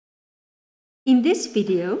In this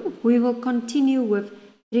video, we will continue with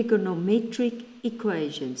trigonometric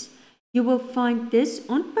equations. You will find this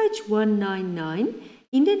on page 199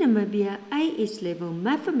 in the Namibian AS-Level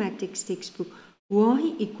Mathematics textbook,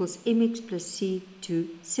 y equals mx plus c to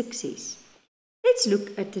success. Let's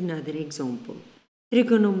look at another example.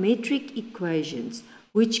 Trigonometric equations,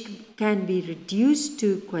 which can be reduced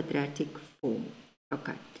to quadratic form.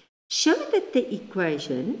 Okay. Show that the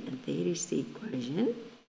equation, and there is the equation,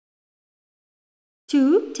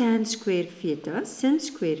 2 tan square theta sin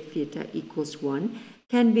square theta equals 1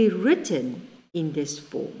 can be written in this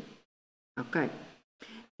form. Okay.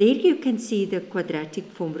 There you can see the quadratic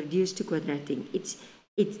form reduced to quadratic.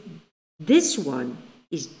 This one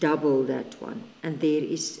is double that one, and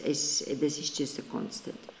this is just a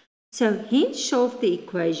constant. So hence solve the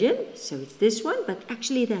equation. So it's this one, but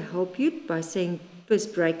actually they help you by saying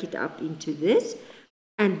first break it up into this,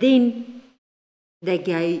 and then they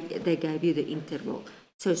gave you the interval.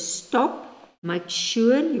 So stop, make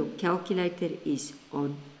sure your calculator is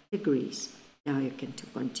on degrees. Now you can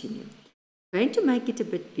continue. I'm going to make it a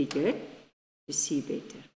bit bigger to see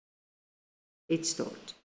better. Let's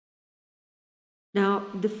start. Now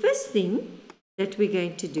the first thing that we're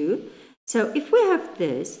going to do, so if we have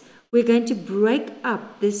this, we're going to break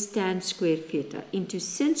up this tan square theta into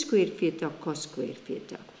sin square theta cos square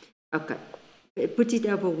theta. Okay. Put it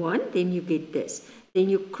over 1, then you get this. Then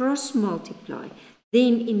you cross multiply.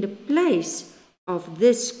 Then in the place of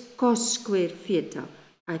this cos square theta,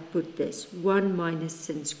 I put this 1 minus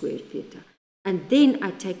sin square theta. And then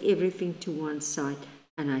I take everything to one side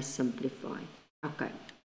and I simplify. Okay.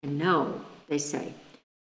 And now they say,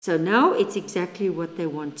 so now it's exactly what they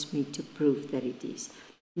want me to prove that it is.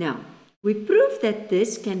 Now, we prove that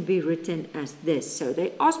this can be written as this. So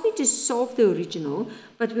they asked me to solve the original,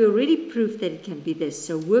 but we already proved that it can be this.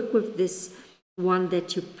 So work with this one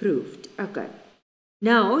that you proved. Okay.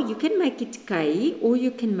 Now you can make it k, or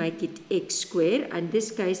you can make it x squared. In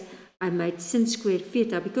this case, I made sin squared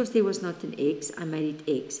theta because there was not an x. I made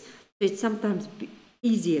it x. So it's sometimes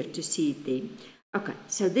easier to see it then. Okay.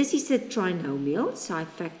 So this is a trinomial. So I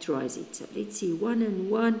factorize it. So let's see, 1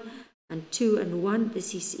 and 1. And 2 and 1,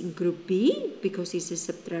 this is in group B because it's a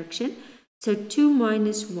subtraction. So 2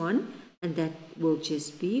 minus 1, and that will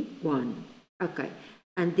just be 1. Okay.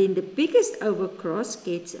 And then the biggest overcross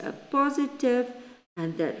gets a positive,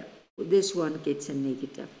 and this one gets a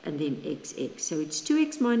negative, and then xx. So it's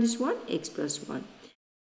 2x minus 1, x plus 1.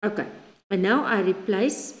 Okay. And now I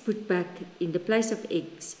put back in the place of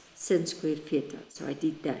x, sin squared theta. So I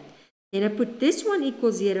did that. Then I put this one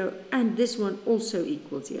equals 0 and this one also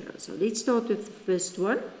equals 0. So let's start with the first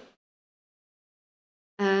one.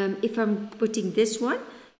 If I'm putting this one,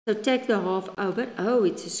 so take the half over. Oh,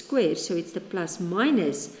 it's a square, so it's the plus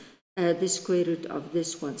minus the square root of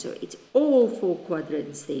this one. So it's all 4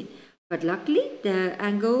 quadrants then. But luckily,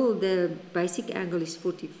 the basic angle is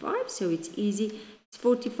 45, so it's easy. It's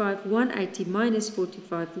 45, 180 minus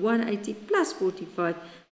 45, 180 plus 45.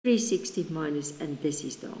 360 minus, and this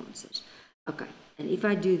is the answers. Okay, and if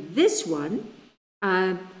I do this one,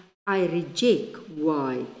 I reject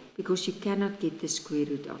y because you cannot get the square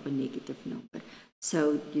root of a negative number.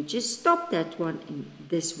 So you just stop that one, and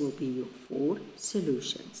this will be your 4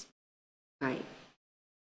 solutions. Okay,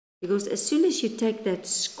 because as soon as you take that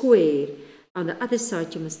square, on the other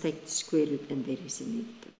side you must take the square root, and there is a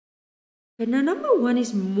negative. Okay, now number 1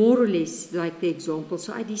 is more or less like the example,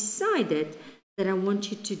 so I decided that I want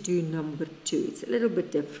you to do number 2. It's a little bit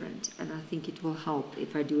different, and I think it will help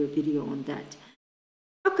if I do a video on that.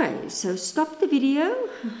 Okay, so stop the video,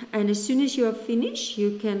 and as soon as you are finished,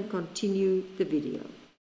 you can continue the video.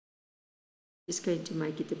 Just going to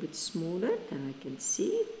make it a bit smaller than I can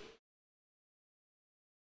see.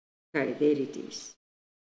 Okay, there it is.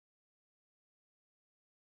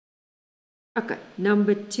 Okay,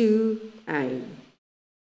 number 2a.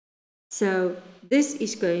 So this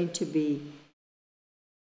is going to be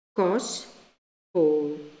cos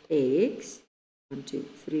 4x, 1, 2,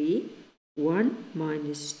 3, 1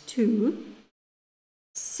 minus 2,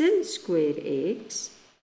 sin square x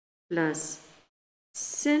plus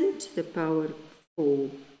sin to the power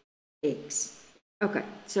 4x. Okay,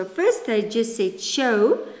 so first I just said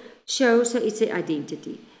show, so it's an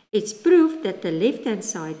identity. It's proof that the left-hand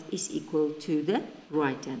side is equal to the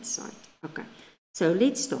right-hand side. Okay, so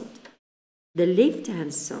let's start. The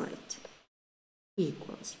left-hand side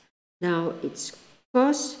equals. Now it's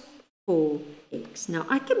cos 4x. Now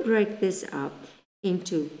I can break this up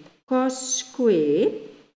into cos square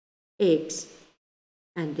x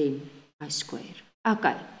and then I square.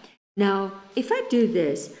 Okay. Now, if I do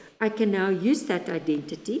this, I can now use that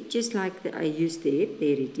identity, just like I used there.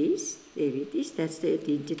 There it is. There it is. That's the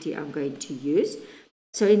identity I'm going to use.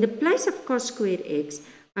 So in the place of cos squared x,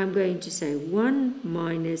 I'm going to say 1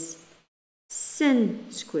 minus sin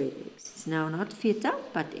squared x. It's now not theta,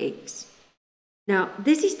 but x. Now,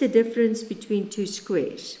 this is the difference between two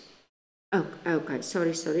squares. Oh, okay,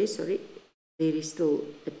 sorry. There is still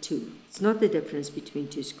a 2. It's not the difference between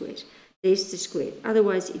two squares. There's the square.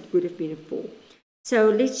 Otherwise, it would have been a 4. So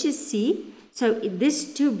let's just see. So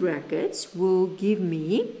these two brackets will give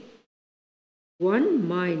me 1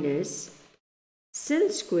 minus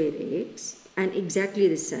sin squared x, and exactly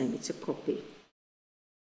the same. It's a copy.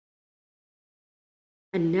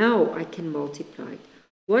 And now I can multiply it.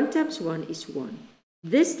 1 times 1 is 1.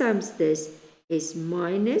 This times this is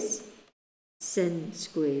minus sin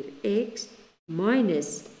squared x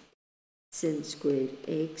minus sin squared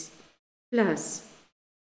x plus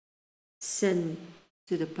sin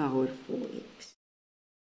to the power 4x.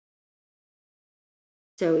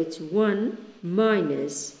 So it's 1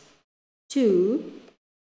 minus 2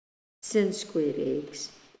 sin squared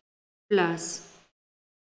x plus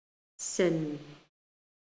sin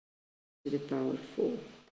to the power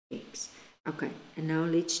 4x. Okay, and now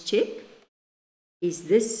let's check. Is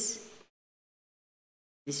this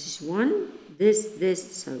is 1,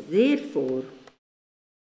 this, so therefore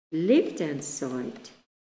left hand side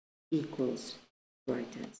equals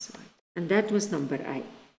right hand side. And that was number A.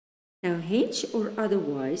 Now hence or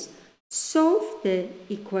otherwise, solve the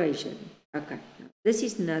equation. Okay, now this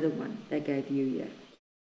is another one they gave you here.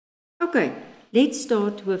 Okay, let's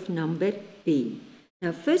start with number B.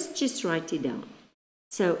 Now first just write it down.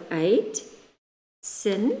 So 8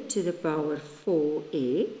 sin to the power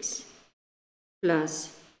 4x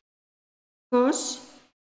plus cos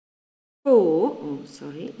 4,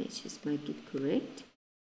 let's just make it correct.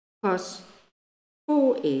 Cos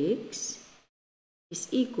 4x is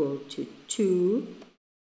equal to 2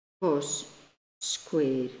 cos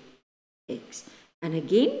square x. And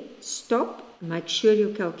again, stop, make sure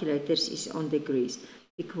your calculators is on degrees,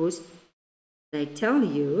 because they tell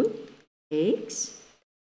you x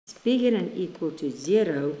is bigger than equal to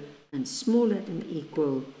 0 and smaller than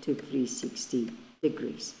equal to 360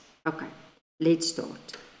 degrees. Okay, let's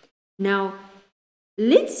start. Now,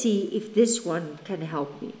 let's see if this one can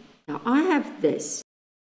help me. Now, I have this.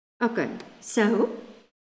 Okay, so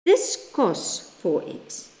this cos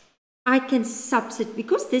 4x, I can substitute,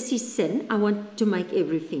 because this is sin, I want to make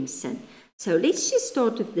everything sin. So let's just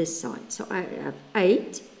start with this side. So I have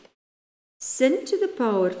 8 sin to the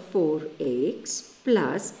power 4x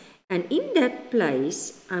plus, and in that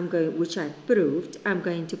place, which I proved, I'm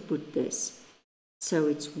going to put this. So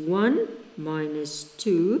it's 1 minus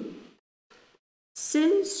 2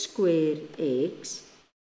 sin squared x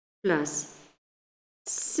plus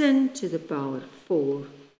sin to the power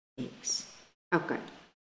 4x. Okay.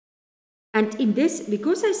 And in this,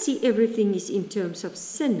 because I see everything is in terms of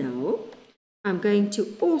sin now, I'm going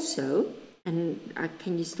to also, and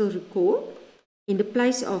can you still recall, in the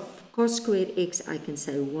place of cos squared x, I can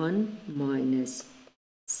say 1 minus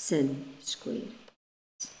sin squared.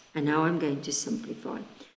 And now I'm going to simplify.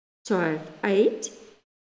 So I have 8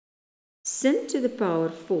 sin to the power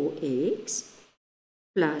 4x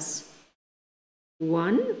plus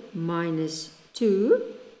 1 minus 2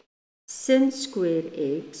 sin squared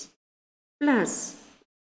x plus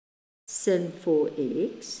sin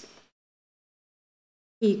 4x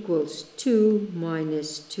equals 2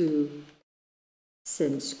 minus 2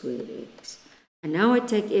 sin squared x. And now I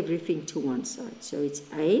take everything to one side. So it's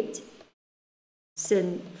 8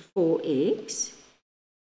 sin 4x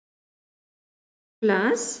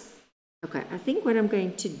plus, okay, I think what I'm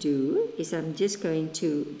going to do is I'm just going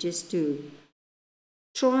to, to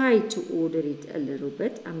try to order it a little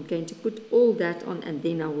bit. I'm going to put all that on, and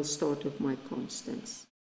then I will start with my constants.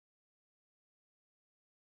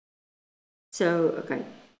 So, okay,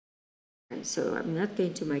 so I'm not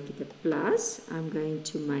going to make it a plus. I'm going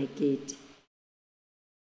to make it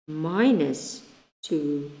minus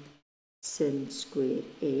 2 sin squared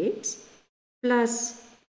x plus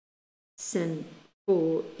sin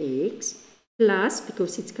 4x plus,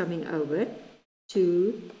 because it's coming over,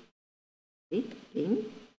 2 then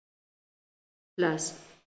plus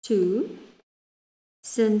 2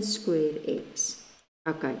 sin squared x.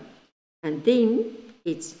 Okay, and then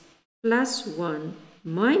it's plus 1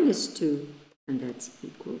 minus 2, and that's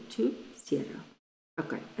equal to 0.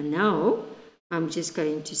 Okay, and now I'm just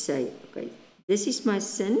going to say, okay, this is my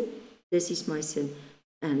sin,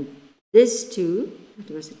 and this 2,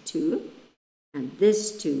 that was a 2, and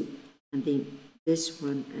this 2, and then this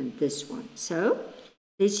one and this one. So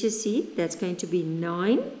let's just see, that's going to be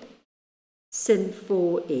 9 sin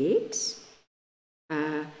 4x.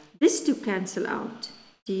 This to cancel out.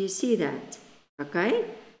 Do you see that? Okay,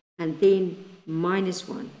 and then minus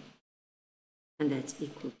 1, and that's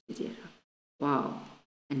equal to 0. Wow,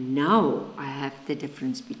 and now I have the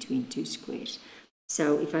difference between two squares.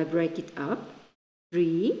 So if I break it up,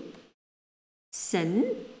 3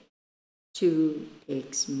 sin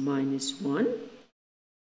 2x minus 1,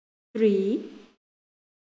 3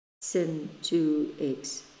 sin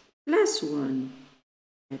 2x plus 1,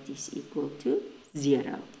 that is equal to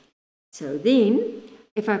 0. So then,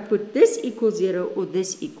 if I put this equals 0 or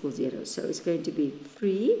this equals 0, so it's going to be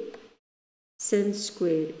 3 sin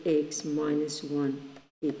squared x minus 1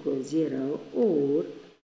 equals 0, or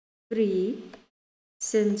 3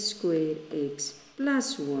 sin squared x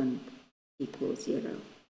plus 1 equals 0.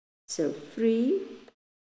 So 3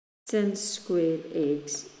 sin squared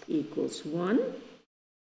x equals 1.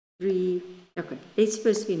 3, okay, let's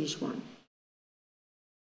first finish 1.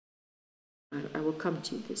 I will come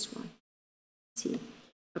to this one. See,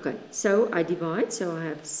 okay, so I divide, so I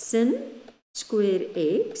have sin squared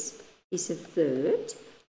x is a third,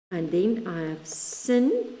 and then I have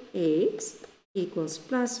sin x equals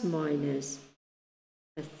plus minus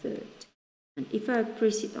a third. And if I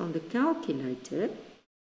press it on the calculator,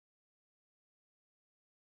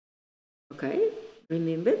 okay,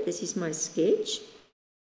 remember this is my sketch.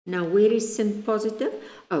 Now where is sin positive?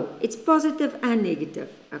 Oh, it's positive and negative.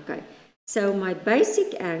 Okay, so my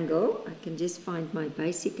basic angle, I can just find my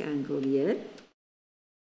basic angle here.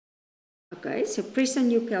 Okay, so press on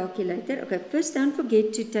your calculator. Okay, first don't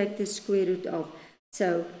forget to take the square root off.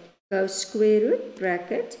 So go square root,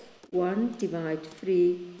 bracket, 1 divide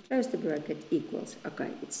 3, close the bracket, equals. Okay,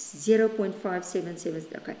 it's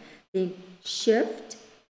 0.577. Okay, then shift,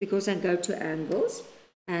 because I go to angles,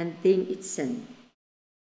 and then it's sin.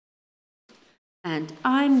 And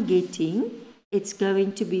I'm getting, it's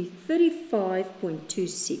going to be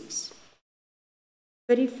 35.26.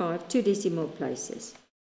 35, 2 decimal places,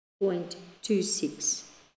 0.26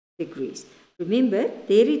 degrees. Remember,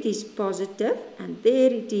 there it is positive and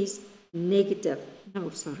there it is negative. No,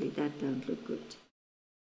 sorry, that don't look good.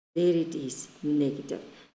 There it is negative.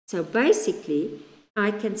 So basically, I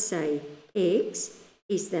can say x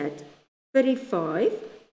is that 35,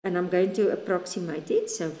 and I'm going to approximate it,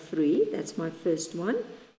 so 3, that's my first one.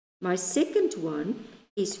 My second one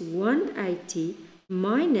is 180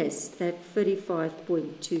 minus that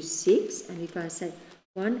 35.26, and if I say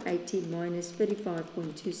 180 minus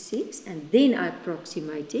 35.26, and then I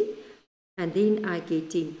approximate it, and then I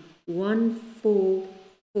get in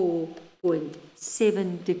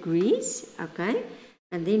 144.7 degrees, okay?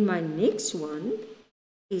 And then my next one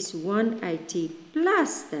is 180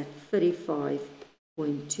 plus that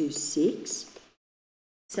 35.26.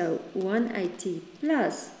 So 180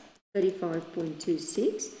 plus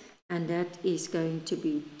 35.26, and that is going to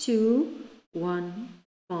be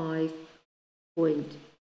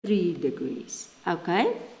 215.3 degrees.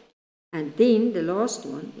 Okay? And then the last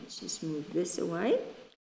one, let's just move this away.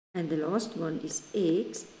 And the last one is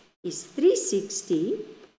x is 360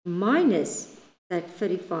 minus that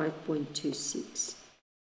 35.26.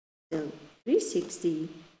 So 360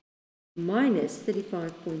 minus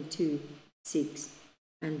 35.26,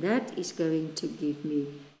 and that is going to give me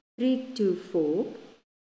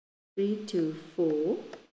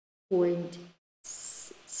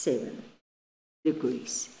 324.7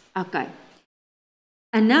 degrees. Okay.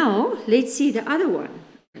 And now let's see the other one.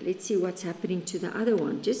 Let's see what's happening to the other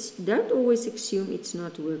one. Just don't always assume it's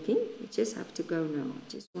not working. You just have to go now. I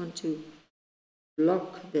just want to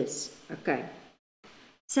block this. Okay.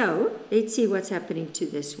 So let's see what's happening to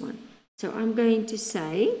this one. So I'm going to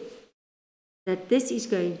say that this is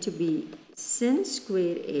going to be sin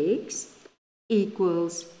squared x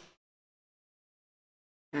equals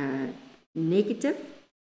negative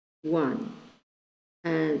 1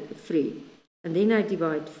 and 3. And then I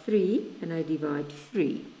divide 3 and I divide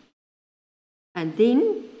 3. And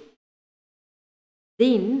then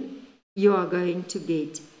you are going to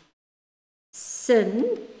get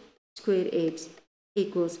sin squared x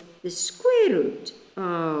equals the square root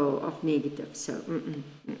of negative. So,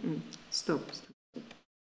 stop.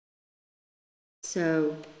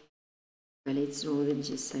 So, let's rather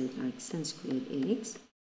just say it like sin squared x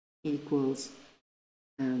equals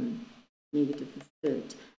negative a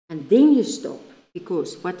third. And then you stop,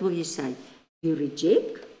 because what will you say? You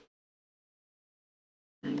reject.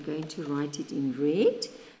 I'm going to write it in red.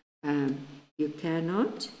 You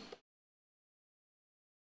cannot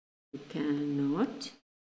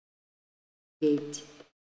get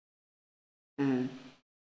a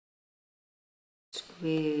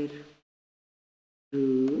square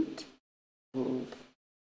root of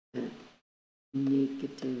a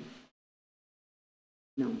negative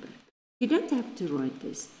number. You don't have to write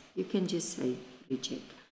this. You can just say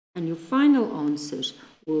reject. And your final answers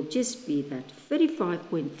will just be that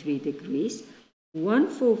 35.3 degrees,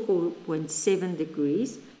 144.7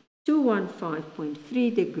 degrees,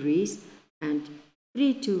 215.3 degrees, and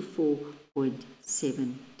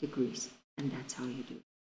 324.7 degrees. And that's how you do it.